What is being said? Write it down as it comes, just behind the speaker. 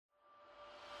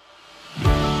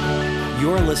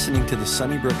You're listening to the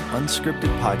Sunnybrook Unscripted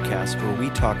Podcast, where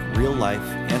we talk real life,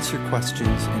 answer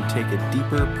questions, and take a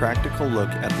deeper, practical look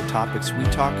at the topics we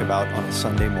talk about on a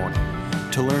Sunday morning.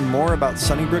 To learn more about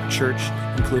Sunnybrook Church,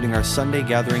 including our Sunday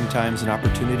gathering times and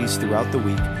opportunities throughout the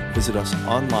week, visit us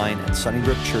online at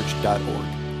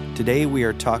sunnybrookchurch.org. Today we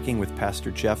are talking with Pastor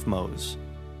Jeff Moes.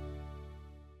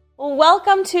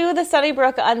 Welcome to the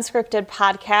Sunnybrook Unscripted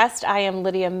Podcast. I am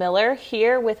Lydia Miller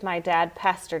here with my dad,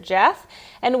 Pastor Jeff,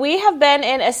 and we have been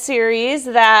in a series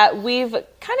that we've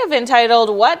kind of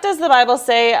entitled, What Does the Bible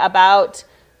Say About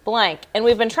Blank? And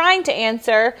we've been trying to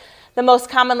answer the most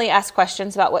commonly asked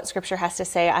questions about what Scripture has to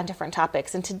say on different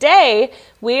topics. And today,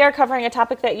 we are covering a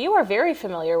topic that you are very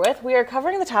familiar with. We are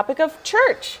covering the topic of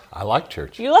church. I like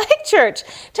church. You like church.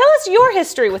 Tell us your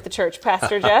history with the church,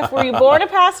 Pastor Jeff. Were you born a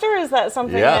pastor, or is that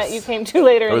something that you came to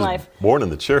later in life? Born in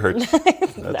the church.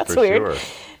 That's for weird.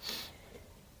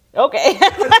 Sure. Okay.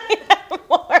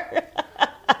 More.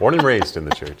 Born and raised in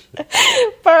the church.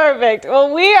 Perfect.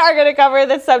 Well, we are going to cover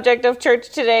the subject of church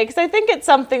today because I think it's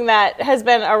something that has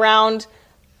been around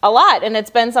a lot, and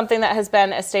it's been something that has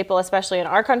been a staple, especially in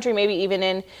our country, maybe even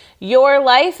in your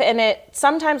life, and it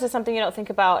sometimes is something you don't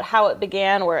think about how it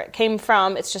began, where it came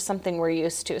from. It's just something we're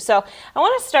used to. So I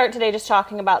want to start today just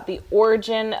talking about the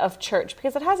origin of church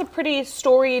because it has a pretty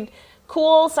storied,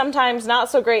 cool, sometimes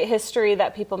not so great history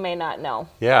that people may not know.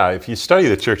 Yeah, if you study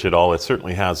the church at all, it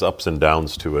certainly has ups and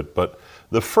downs to it. But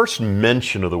the first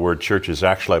mention of the word church is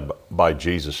actually by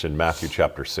Jesus in Matthew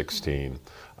chapter 16.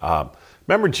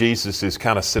 Remember, Jesus is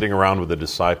kind of sitting around with the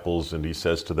disciples, and he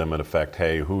says to them in effect,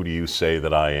 hey, who do you say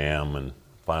that I am? And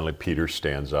finally Peter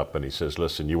stands up and he says,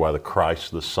 listen, you are the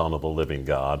Christ, the Son of the living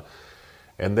God.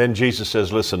 And then Jesus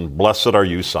says, listen, blessed are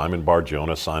you, Simon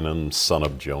Bar-Jonah, Simon, son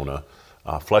of Jonah.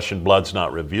 Flesh and blood's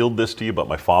not revealed this to you, but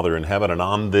my Father in heaven, and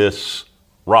on this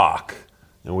rock,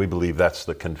 and we believe that's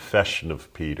the confession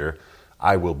of Peter,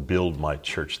 I will build my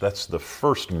church. That's the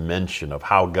first mention of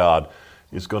how God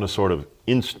is going to sort of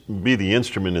be the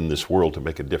instrument in this world to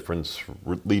make a difference,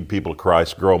 lead people to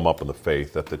Christ, grow them up in the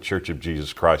faith, that the Church of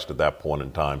Jesus Christ at that point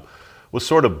in time was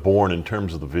sort of born in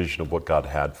terms of the vision of what God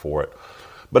had for it.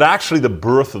 But actually the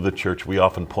birth of the church, we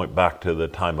often point back to the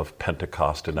time of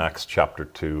Pentecost in Acts chapter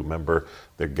 2. Remember,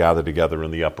 they're gathered together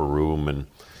in the upper room, and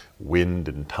wind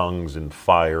and tongues and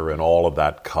fire and all of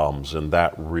that comes, and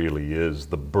that really is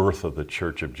the birth of the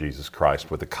Church of Jesus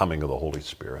Christ with the coming of the Holy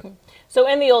Spirit. So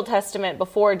in the Old Testament,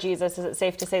 before Jesus, is it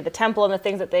safe to say the temple and the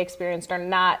things that they experienced are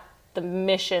not the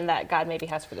mission that God maybe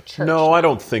has for the church? No, I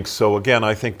don't think so. Again,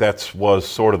 I think that was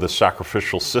sort of the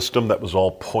sacrificial system that was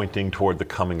all pointing toward the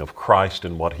coming of Christ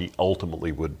and what he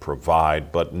ultimately would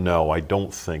provide. But no, I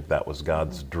don't think that was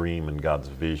God's dream and God's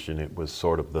vision. It was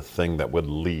sort of the thing that would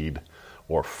lead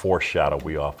or foreshadow,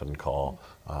 we often call,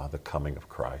 the coming of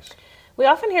Christ. We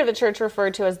often hear the church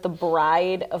referred to as the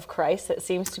bride of Christ. It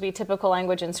seems to be typical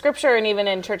language in Scripture and even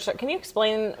in church. Can you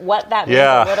explain what that means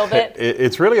a little bit?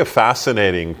 It's really a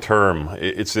fascinating term.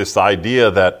 It's this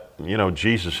idea that,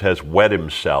 Jesus has wed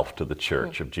himself to the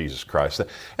church of Jesus Christ.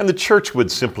 And the church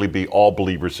would simply be all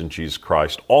believers in Jesus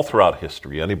Christ all throughout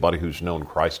history. Anybody who's known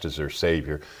Christ as their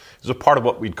Savior is a part of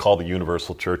what we'd call the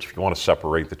universal church. If you want to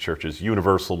separate the churches,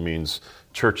 universal means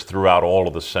church throughout all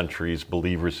of the centuries,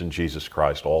 believers in Jesus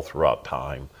Christ all throughout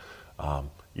time.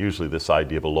 Usually this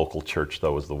idea of a local church,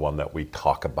 though, is the one that we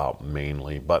talk about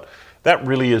mainly. But that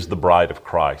really is the bride of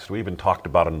Christ. We even talked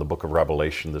about it in the book of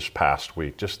Revelation this past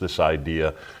week, just this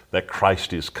idea that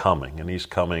Christ is coming, and he's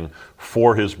coming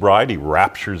for his bride. He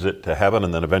raptures it to heaven,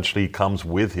 and then eventually he comes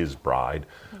with his bride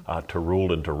to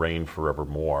rule and to reign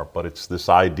forevermore. But it's this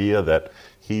idea that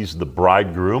he's the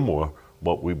bridegroom, or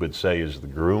what we would say is the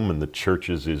groom, and the church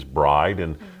is his bride,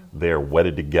 and they're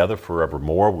wedded together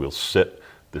forevermore. We'll sit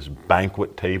this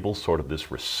banquet table, sort of this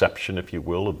reception, if you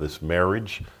will, of this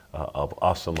marriage of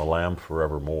us and the Lamb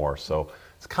forevermore. So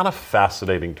it's kind of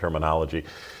fascinating terminology.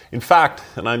 In fact,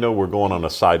 and I know we're going on a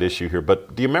side issue here,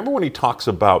 but do you remember when he talks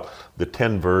about the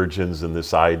 10 virgins and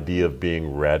this idea of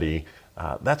being ready?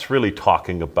 That's really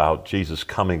talking about Jesus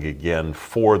coming again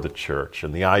for the church.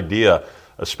 And the idea,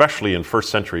 especially in first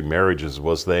century marriages,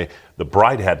 was the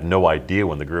bride had no idea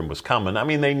when the groom was coming. I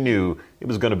mean, they knew it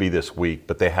was going to be this week,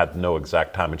 but they had no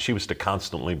exact time, and she was to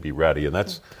constantly be ready. And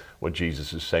that's what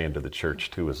Jesus is saying to the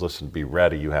church too, is listen, be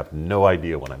ready. You have no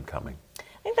idea when I'm coming.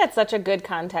 I think that's such a good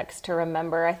context to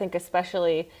remember. I think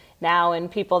especially now in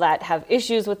people that have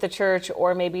issues with the church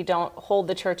or maybe don't hold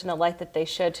the church in the light that they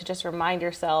should, to just remind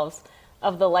yourselves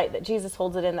of the light that Jesus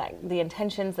holds it in, that the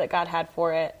intentions that God had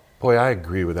for it. Boy, I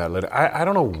agree with that, Lydia. I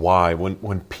don't know why.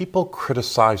 When people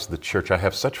criticize the church, I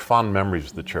have such fond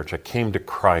memories of the church. I came to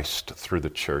Christ through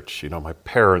the church. My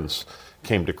parents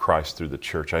came to Christ through the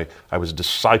church. I was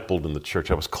discipled in the church.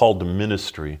 I was called to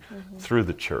ministry through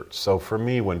the church. So for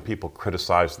me, when people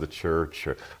criticize the church,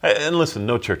 and listen,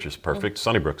 no church is perfect.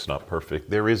 Sunnybrook's not perfect.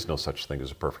 There is no such thing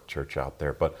as a perfect church out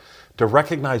there. But to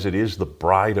recognize it is the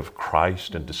bride of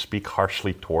Christ and to speak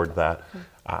harshly toward that,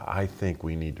 I think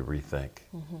we need to rethink.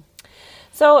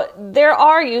 So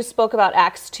you spoke about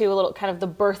Acts 2, a little kind of the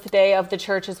birthday of the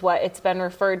church is what it's been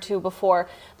referred to before.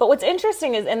 But what's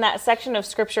interesting is in that section of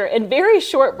scripture, in very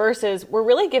short verses, we're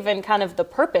really given kind of the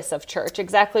purpose of church,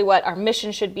 exactly what our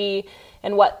mission should be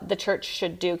and what the church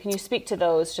should do. Can you speak to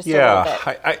those just a little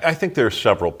bit? Yeah, I think there are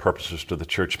several purposes to the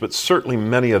church, but certainly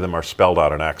many of them are spelled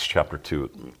out in Acts chapter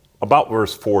 2. About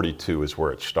verse 42 is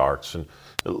where it starts. And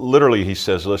literally, he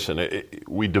says, listen,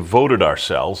 we devoted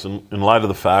ourselves, in light of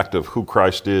the fact of who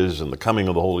Christ is and the coming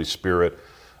of the Holy Spirit,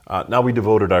 now we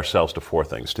devoted ourselves to four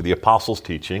things: to the apostles'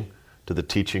 teaching, to the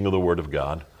teaching of the Word of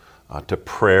God, to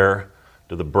prayer,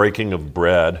 to the breaking of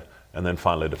bread, and then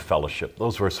finally to fellowship.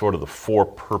 Those were sort of the four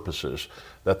purposes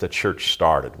that the church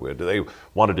started with. They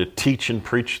wanted to teach and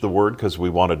preach the Word because we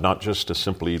wanted not just to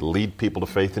simply lead people to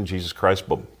faith in Jesus Christ,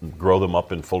 but grow them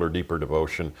up in fuller, deeper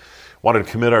devotion. Wanted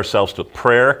to commit ourselves to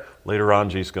prayer. Later on,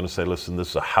 Jesus is going to say, listen, this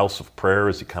is a house of prayer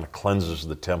as he kind of cleanses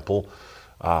the temple.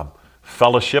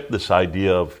 Fellowship, this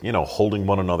idea of, holding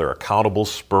one another accountable,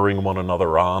 spurring one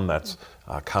another on. That's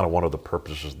kind of one of the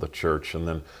purposes of the church. And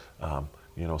then,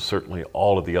 certainly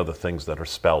all of the other things that are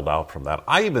spelled out from that.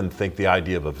 I even think the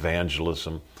idea of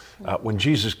evangelism, when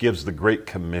Jesus gives the Great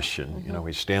Commission,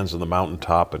 he stands on the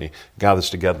mountaintop and he gathers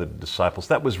together the disciples.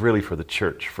 That was really for the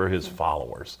church, for his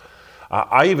followers.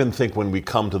 I even think when we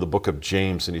come to the book of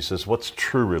James and he says, what's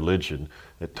true religion?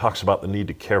 It talks about the need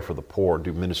to care for the poor,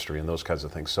 do ministry and those kinds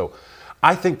of things. So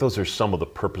I think those are some of the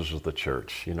purposes of the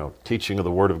church. Teaching of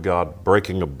the Word of God,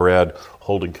 breaking of bread,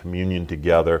 holding communion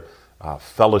together,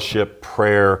 fellowship,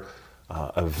 prayer,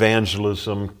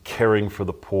 evangelism, caring for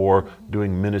the poor,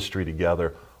 doing ministry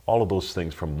together. All of those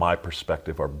things, from my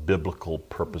perspective, are biblical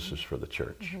purposes for the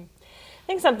church.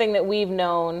 I think something that we've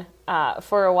known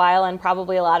for a while, and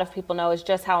probably a lot of people know, is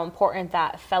just how important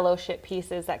that fellowship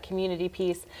piece is, that community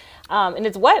piece. And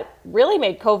it's what really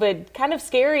made COVID kind of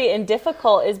scary and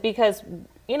difficult, is because,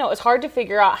 it's hard to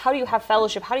figure out, how do you have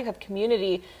fellowship, how do you have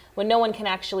community when no one can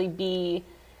actually be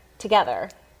together?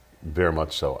 Very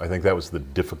much so. I think that was the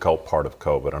difficult part of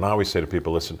COVID. And I always say to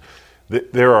people, listen,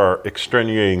 there are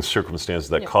extenuating circumstances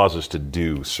that cause us to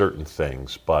do certain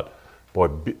things, but boy,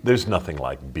 there's nothing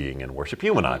like being in worship.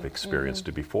 You and I have experienced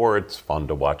it before. It's fun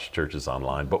to watch churches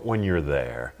online, but when you're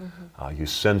there, you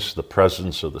sense the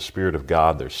presence of the Spirit of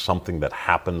God. There's something that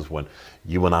happens when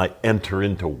you and I enter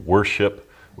into worship,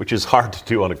 which is hard to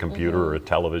do on a computer or a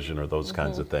television or those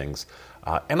kinds of things.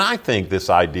 And I think this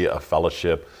idea of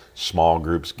fellowship, small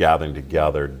groups gathering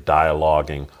together,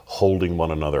 dialoguing, holding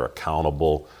one another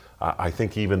accountable, I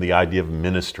think even the idea of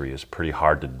ministry is pretty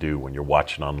hard to do when you're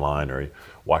watching online or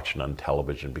watching on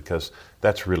television, because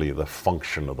that's really the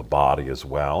function of the body as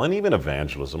well. And even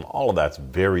evangelism, all of that's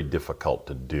very difficult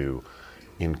to do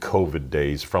in COVID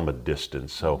days from a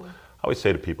distance. So I always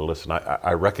say to people, listen,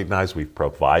 I recognize we've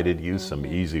provided you some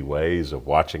easy ways of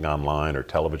watching online or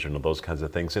television or those kinds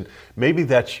of things. And maybe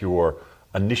that's your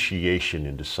initiation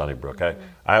into Sunnybrook. I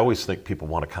always think people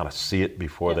want to kind of see it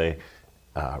before they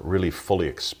really fully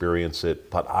experience it.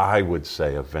 But I would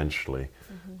say eventually,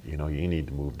 you need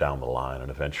to move down the line and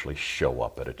eventually show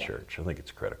up at a church. I think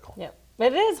it's critical. Yeah.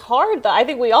 It is hard, though. I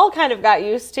think we all kind of got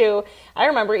used to, I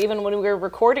remember even when we were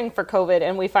recording for COVID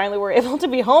and we finally were able to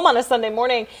be home on a Sunday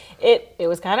morning, it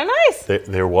was kind of nice.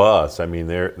 There was. I mean,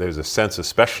 there's a sense,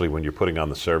 especially when you're putting on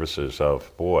the services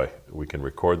of, boy, we can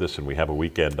record this and we have a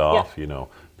weekend off.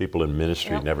 People in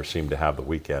ministry never seem to have the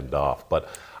weekend off. But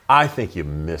I think you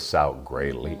miss out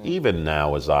greatly. Even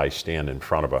now, as I stand in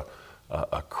front of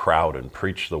a crowd and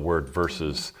preach the word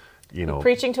versus...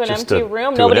 preaching to an empty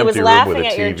room. Nobody was laughing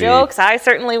at your jokes. I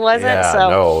certainly wasn't. Yeah, so.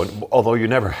 No, although you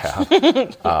never have.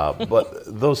 But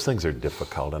those things are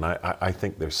difficult. And I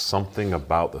think there's something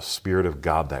about the Spirit of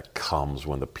God that comes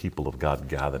when the people of God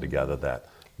gather together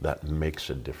that makes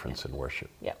a difference in worship.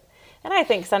 Yeah. And I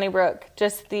think Sunnybrook,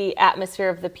 just the atmosphere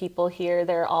of the people here,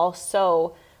 they're all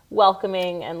so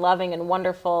welcoming and loving and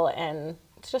wonderful, and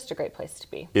it's just a great place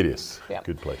to be. It is. Yeah.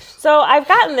 Good place. So I've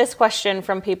gotten this question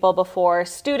from people before,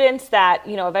 students that,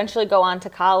 eventually go on to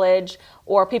college,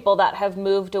 or people that have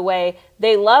moved away.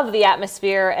 They love the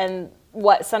atmosphere and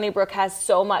what Sunnybrook has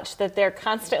so much that they're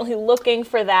constantly looking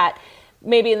for that.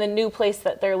 maybe in the new place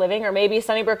that they're living, or maybe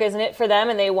Sunnybrook isn't it for them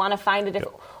and they want to find a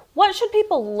different... What should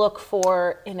people look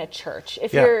for in a church?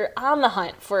 If you're on the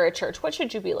hunt for a church, what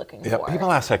should you be looking for?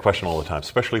 People ask that question all the time,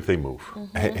 especially if they move.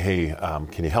 Hey,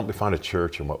 can you help me find a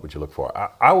church, and what would you look for?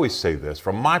 I always say this,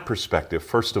 from my perspective,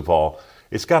 first of all,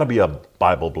 it's got to be a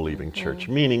Bible-believing church,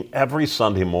 meaning every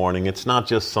Sunday morning, it's not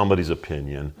just somebody's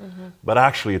opinion, but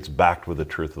actually it's backed with the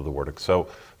truth of the Word. So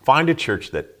find a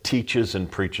church that teaches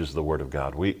and preaches the Word of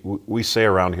God. We say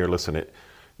around here, listen,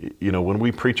 when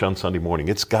we preach on Sunday morning,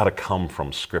 it's got to come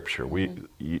from Scripture.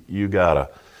 You got to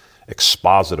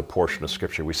exposit a portion of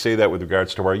Scripture. We say that with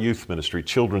regards to our youth ministry,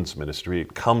 children's ministry.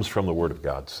 It comes from the Word of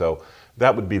God. So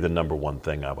that would be the number one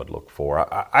thing I would look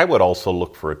for. I would also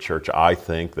look for a church, I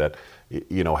think, that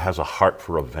has a heart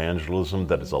for evangelism,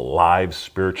 that is alive,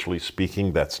 spiritually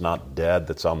speaking, that's not dead,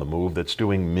 that's on the move, that's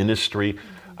doing ministry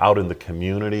out in the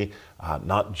community,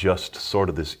 not just sort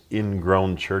of this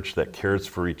ingrown church that cares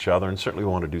for each other, and certainly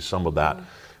we want to do some of that,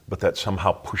 but that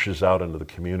somehow pushes out into the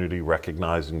community,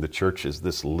 recognizing the church is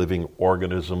this living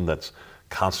organism that's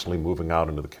constantly moving out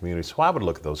into the community. So I would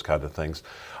look at those kind of things.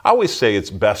 I always say it's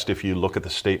best if you look at the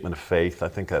statement of faith. I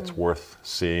think that's worth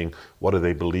seeing. What do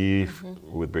they believe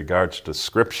with regards to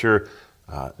Scripture?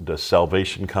 Does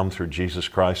salvation come through Jesus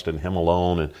Christ and Him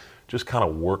alone? And just kind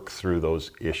of work through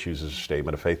those issues as a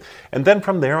statement of faith. And then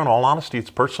from there, in all honesty, it's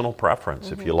personal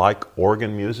preference. If you like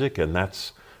organ music and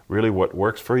that's really what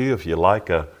works for you, if you like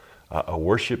a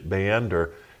worship band,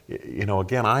 or,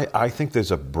 again, I think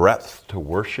there's a breadth to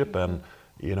worship, and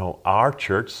our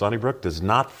church, Sunnybrook, does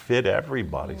not fit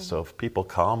everybody. So if people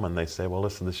come and they say, well,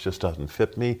 listen, this just doesn't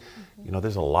fit me,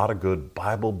 there's a lot of good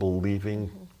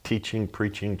Bible-believing, teaching,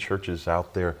 preaching churches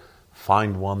out there.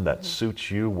 Find one that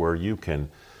suits you, where you can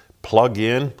plug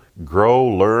in, grow,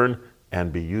 learn,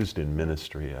 and be used in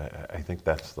ministry. I think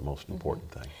that's the most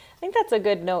important thing. I think that's a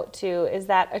good note, too, is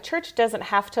that a church doesn't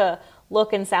have to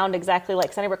look and sound exactly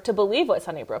like Sunnybrook to believe what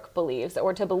Sunnybrook believes,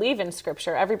 or to believe in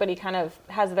Scripture. Everybody kind of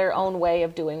has their own way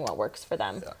of doing what works for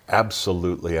them.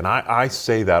 Absolutely. And I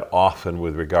say that often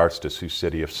with regards to Sioux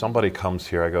City. If somebody comes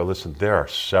here, I go, listen, there are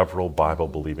several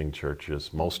Bible-believing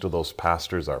churches. Most of those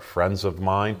pastors are friends of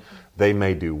mine. They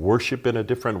may do worship in a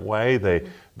different way.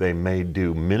 They may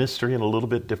do ministry in a little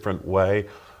bit different way.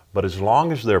 But as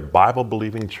long as they're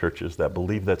Bible-believing churches that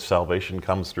believe that salvation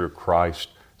comes through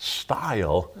Christ,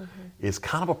 style is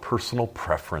kind of a personal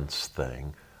preference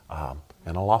thing.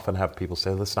 And I'll often have people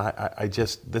say, listen,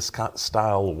 this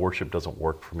style of worship doesn't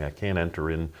work for me. I can't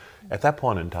enter in. At that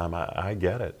point in time, I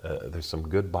get it. There's some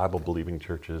good Bible-believing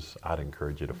churches. I'd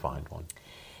encourage you to find one.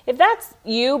 If that's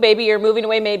you, maybe you're moving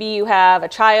away, maybe you have a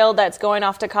child that's going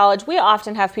off to college, we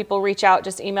often have people reach out,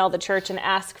 just email the church and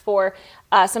ask for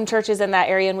some churches in that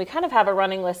area, and we kind of have a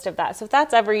running list of that. So if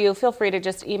that's ever you, feel free to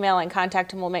just email and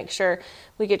contact, and we'll make sure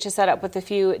we get you set up with a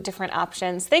few different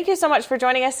options. Thank you so much for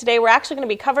joining us today. We're actually going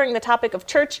to be covering the topic of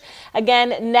church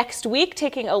again next week,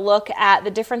 taking a look at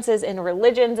the differences in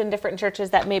religions in different churches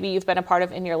that maybe you've been a part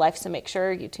of in your life, so make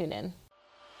sure you tune in.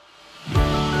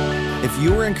 If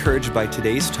you were encouraged by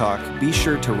today's talk, be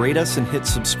sure to rate us and hit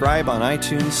subscribe on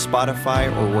iTunes,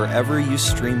 Spotify, or wherever you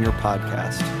stream your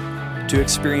podcast. To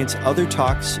experience other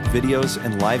talks, videos,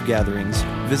 and live gatherings,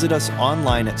 visit us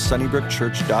online at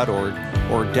sunnybrookchurch.org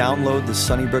or download the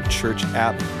Sunnybrook Church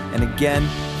app. And again,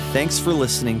 thanks for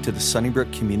listening to the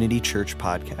Sunnybrook Community Church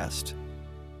Podcast.